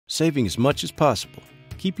saving as much as possible,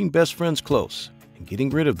 keeping best friends close, and getting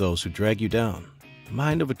rid of those who drag you down. The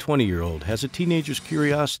mind of a 20-year-old has a teenager's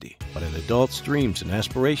curiosity, but an adult's dreams and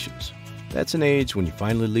aspirations. That's an age when you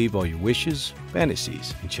finally leave all your wishes,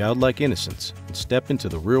 fantasies, and childlike innocence and step into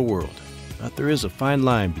the real world. But there is a fine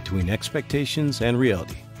line between expectations and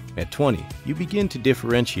reality. At 20, you begin to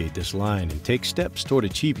differentiate this line and take steps toward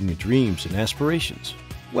achieving your dreams and aspirations.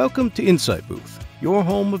 Welcome to Insight Booth, your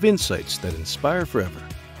home of insights that inspire forever.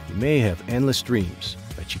 You may have endless dreams,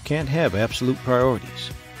 but you can't have absolute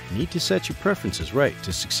priorities. You need to set your preferences right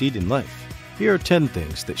to succeed in life. Here are 10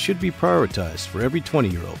 things that should be prioritized for every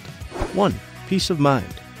 20-year-old. 1. Peace of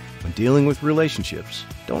mind. When dealing with relationships,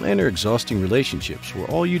 don't enter exhausting relationships where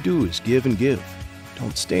all you do is give and give.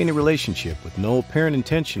 Don't stay in a relationship with no apparent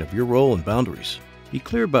intention of your role and boundaries. Be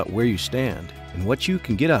clear about where you stand and what you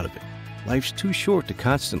can get out of it. Life's too short to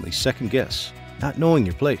constantly second-guess, not knowing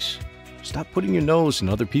your place. Stop putting your nose in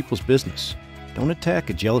other people's business. Don't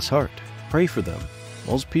attack a jealous heart. Pray for them.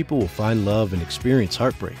 Most people will find love and experience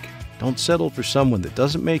heartbreak. Don't settle for someone that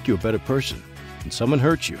doesn't make you a better person. When someone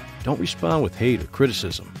hurts you, don't respond with hate or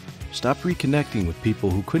criticism. Stop reconnecting with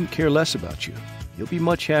people who couldn't care less about you. You'll be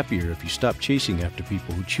much happier if you stop chasing after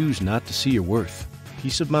people who choose not to see your worth.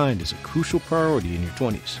 Peace of mind is a crucial priority in your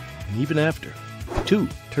 20s, and even after. 2.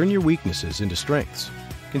 Turn your weaknesses into strengths.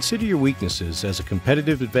 Consider your weaknesses as a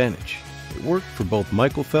competitive advantage. It worked for both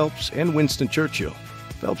Michael Phelps and Winston Churchill.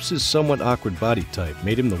 Phelps' somewhat awkward body type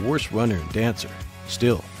made him the worst runner and dancer.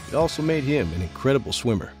 Still, it also made him an incredible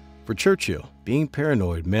swimmer. For Churchill, being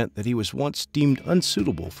paranoid meant that he was once deemed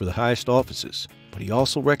unsuitable for the highest offices, but he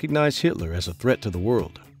also recognized Hitler as a threat to the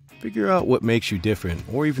world. Figure out what makes you different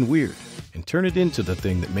or even weird, and turn it into the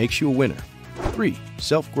thing that makes you a winner. 3.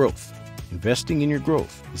 Self-growth. Investing in your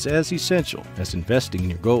growth is as essential as investing in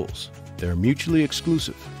your goals. They are mutually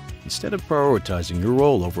exclusive. Instead of prioritizing your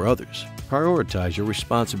role over others, prioritize your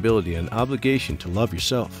responsibility and obligation to love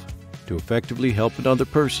yourself. To effectively help another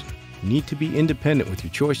person, you need to be independent with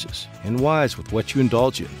your choices and wise with what you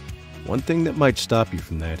indulge in. One thing that might stop you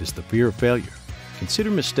from that is the fear of failure.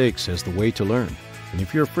 Consider mistakes as the way to learn. And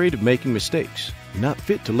if you're afraid of making mistakes, you're not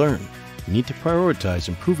fit to learn. You need to prioritize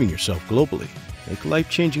improving yourself globally. Make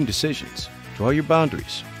life-changing decisions. Draw your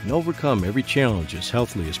boundaries and overcome every challenge as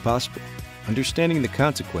healthily as possible, understanding the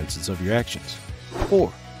consequences of your actions.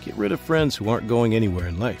 4. Get rid of friends who aren't going anywhere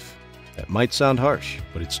in life. That might sound harsh,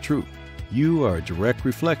 but it's true. You are a direct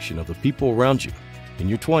reflection of the people around you. In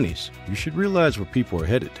your 20s, you should realize where people are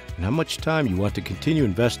headed and how much time you want to continue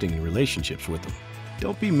investing in relationships with them.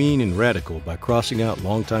 Don't be mean and radical by crossing out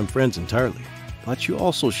longtime friends entirely. But you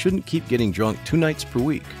also shouldn't keep getting drunk 2 nights per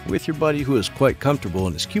week with your buddy who is quite comfortable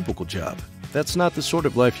in his cubicle job. That's not the sort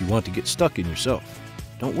of life you want to get stuck in yourself.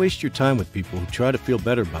 Don't waste your time with people who try to feel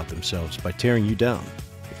better about themselves by tearing you down.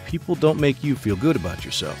 If people don't make you feel good about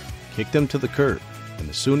yourself, kick them to the curb. And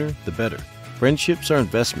the sooner, the better. Friendships are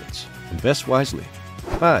investments. Invest wisely.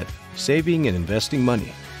 5. Saving and investing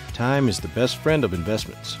money. Time is the best friend of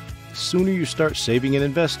investments. The sooner you start saving and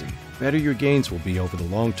investing, the better your gains will be over the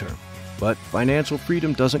long term. But financial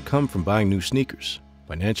freedom doesn't come from buying new sneakers.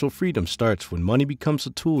 Financial freedom starts when money becomes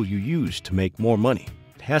a tool you use to make more money.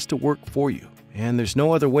 It has to work for you, and there's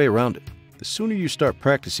no other way around it. The sooner you start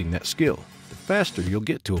practicing that skill, the faster you'll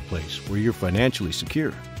get to a place where you're financially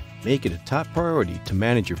secure. Make it a top priority to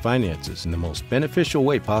manage your finances in the most beneficial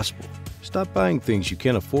way possible. Stop buying things you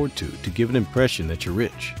can't afford to give an impression that you're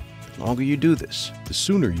rich. The longer you do this, the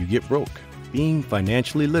sooner you get broke. Being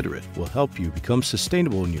financially literate will help you become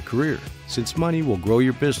sustainable in your career, since money will grow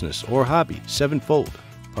your business or hobby 7-fold.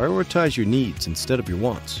 Prioritize your needs instead of your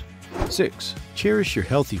wants. 6. Cherish your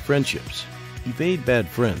healthy friendships. Evade bad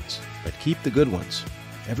friends, but keep the good ones.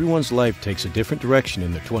 Everyone's life takes a different direction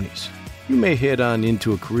in their 20s. You may head on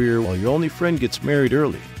into a career while your only friend gets married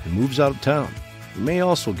early and moves out of town. You may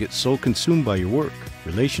also get so consumed by your work,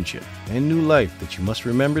 relationship, and new life that you must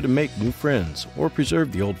remember to make new friends or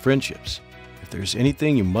preserve the old friendships. If there's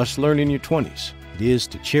anything you must learn in your 20s, it is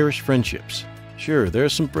to cherish friendships. Sure, there are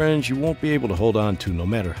some friends you won't be able to hold on to no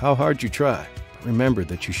matter how hard you try, but remember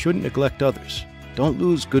that you shouldn't neglect others. Don't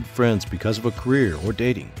lose good friends because of a career or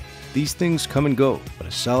dating. These things come and go, but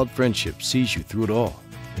a solid friendship sees you through it all.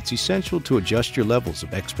 It's essential to adjust your levels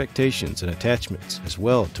of expectations and attachments as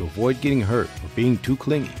well to avoid getting hurt or being too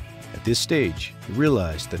clingy. At this stage, you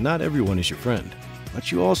realize that not everyone is your friend, but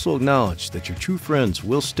you also acknowledge that your true friends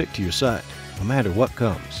will stick to your side, no matter what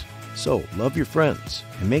comes. So, love your friends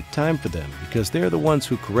and make time for them because they're the ones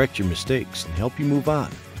who correct your mistakes and help you move on.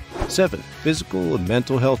 7. Physical and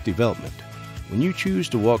mental health development. When you choose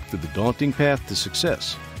to walk through the daunting path to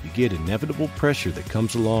success, you get inevitable pressure that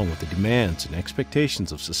comes along with the demands and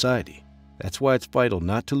expectations of society. That's why it's vital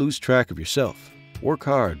not to lose track of yourself. Work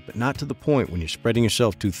hard, but not to the point when you're spreading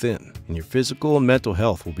yourself too thin, and your physical and mental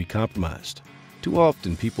health will be compromised. Too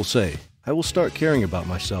often people say, I will start caring about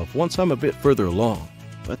myself once I'm a bit further along.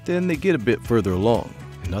 But then they get a bit further along,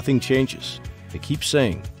 and nothing changes. They keep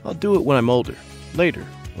saying, I'll do it when I'm older, later,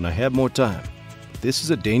 when I have more time. But this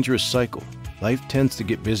is a dangerous cycle. Life tends to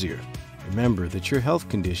get busier. Remember that your health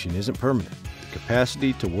condition isn't permanent. The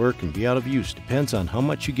capacity to work and be out of use depends on how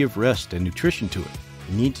much you give rest and nutrition to it.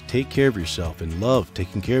 You need to take care of yourself and love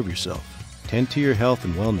taking care of yourself. Tend to your health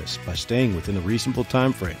and wellness by staying within a reasonable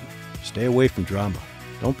time frame. Stay away from drama.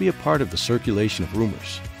 Don't be a part of the circulation of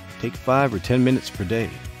rumors. Take 5 or 10 minutes per day.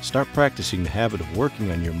 Start practicing the habit of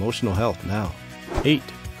working on your emotional health now. 8.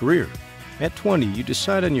 Career. At 20, you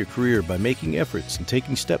decide on your career by making efforts and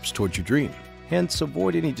taking steps towards your dream. Hence,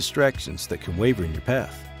 avoid any distractions that can waver in your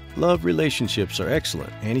path. Love relationships are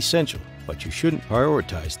excellent and essential, but you shouldn't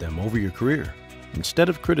prioritize them over your career. Instead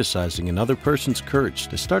of criticizing another person's courage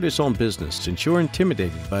to start his own business since you're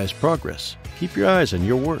intimidated by his progress, keep your eyes on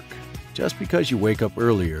your work. Just because you wake up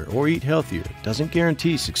earlier or eat healthier doesn't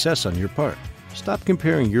guarantee success on your part. Stop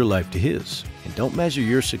comparing your life to his, and don't measure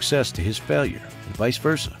your success to his failure, and vice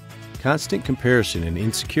versa. Constant comparison and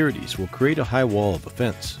insecurities will create a high wall of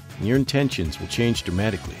offense, and your intentions will change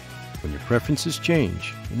dramatically. When your preferences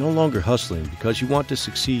change, you're no longer hustling because you want to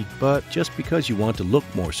succeed, but just because you want to look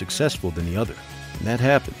more successful than the other. When that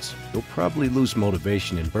happens, you'll probably lose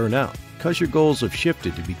motivation and burn out because your goals have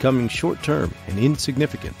shifted to becoming short-term and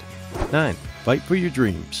insignificant. 9. Fight for your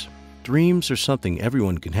dreams. Dreams are something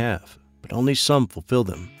everyone can have, but only some fulfill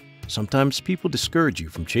them. Sometimes people discourage you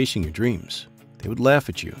from chasing your dreams. They would laugh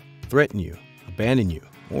at you, threaten you, abandon you,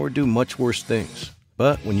 or do much worse things.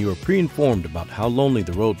 But when you are pre-informed about how lonely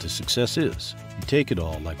the road to success is, you take it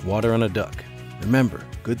all like water on a duck. Remember,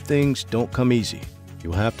 good things don't come easy.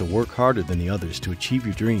 You'll have to work harder than the others to achieve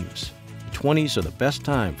your dreams. The 20s are the best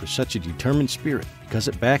time for such a determined spirit because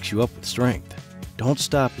it backs you up with strength. Don't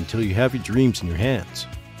stop until you have your dreams in your hands.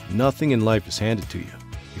 Nothing in life is handed to you.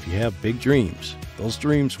 If you have big dreams, those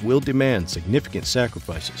dreams will demand significant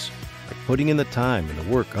sacrifices, like putting in the time and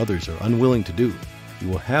the work others are unwilling to do. You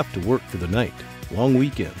will have to work for the night, long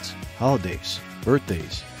weekends, holidays,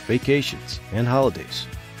 birthdays, vacations, and holidays.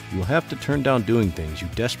 You will have to turn down doing things you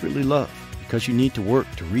desperately love because you need to work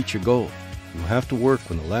to reach your goal. You will have to work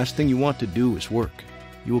when the last thing you want to do is work.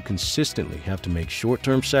 You will consistently have to make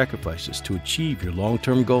short-term sacrifices to achieve your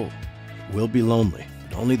long-term goal. It will be lonely,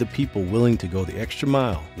 but only the people willing to go the extra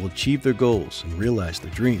mile will achieve their goals and realize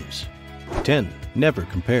their dreams. 10. Never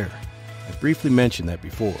compare. I briefly mentioned that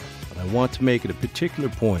before, but I want to make it a particular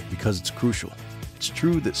point because it's crucial. It's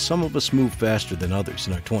true that some of us move faster than others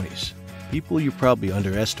in our 20s. People you probably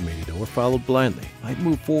underestimated or followed blindly might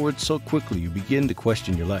move forward so quickly you begin to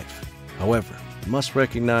question your life. However, you must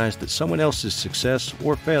recognize that someone else's success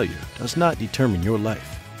or failure does not determine your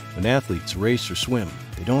life. When athletes race or swim,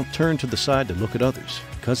 they don't turn to the side to look at others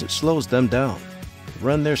because it slows them down. They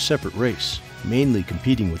run their separate race, mainly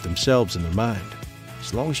competing with themselves in their mind.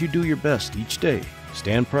 As long as you do your best each day,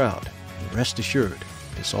 stand proud, and rest assured,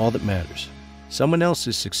 it's all that matters. Someone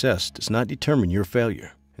else's success does not determine your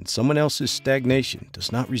failure, and someone else's stagnation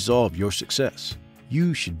does not resolve your success.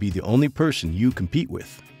 You should be the only person you compete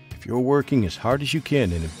with. If you're working as hard as you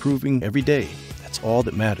can and improving every day, that's all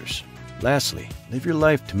that matters. Lastly, live your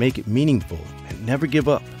life to make it meaningful and never give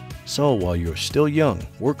up. So while you're still young,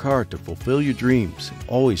 work hard to fulfill your dreams and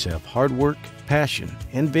always have hard work, passion,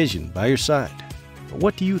 and vision by your side. But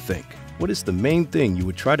what do you think? What is the main thing you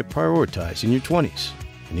would try to prioritize in your 20s?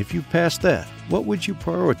 And if you passed that, what would you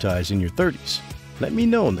prioritize in your 30s? Let me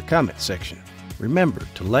know in the comments section. Remember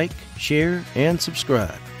to like, share, and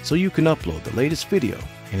subscribe so you can upload the latest video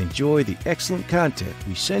and enjoy the excellent content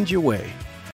we send your way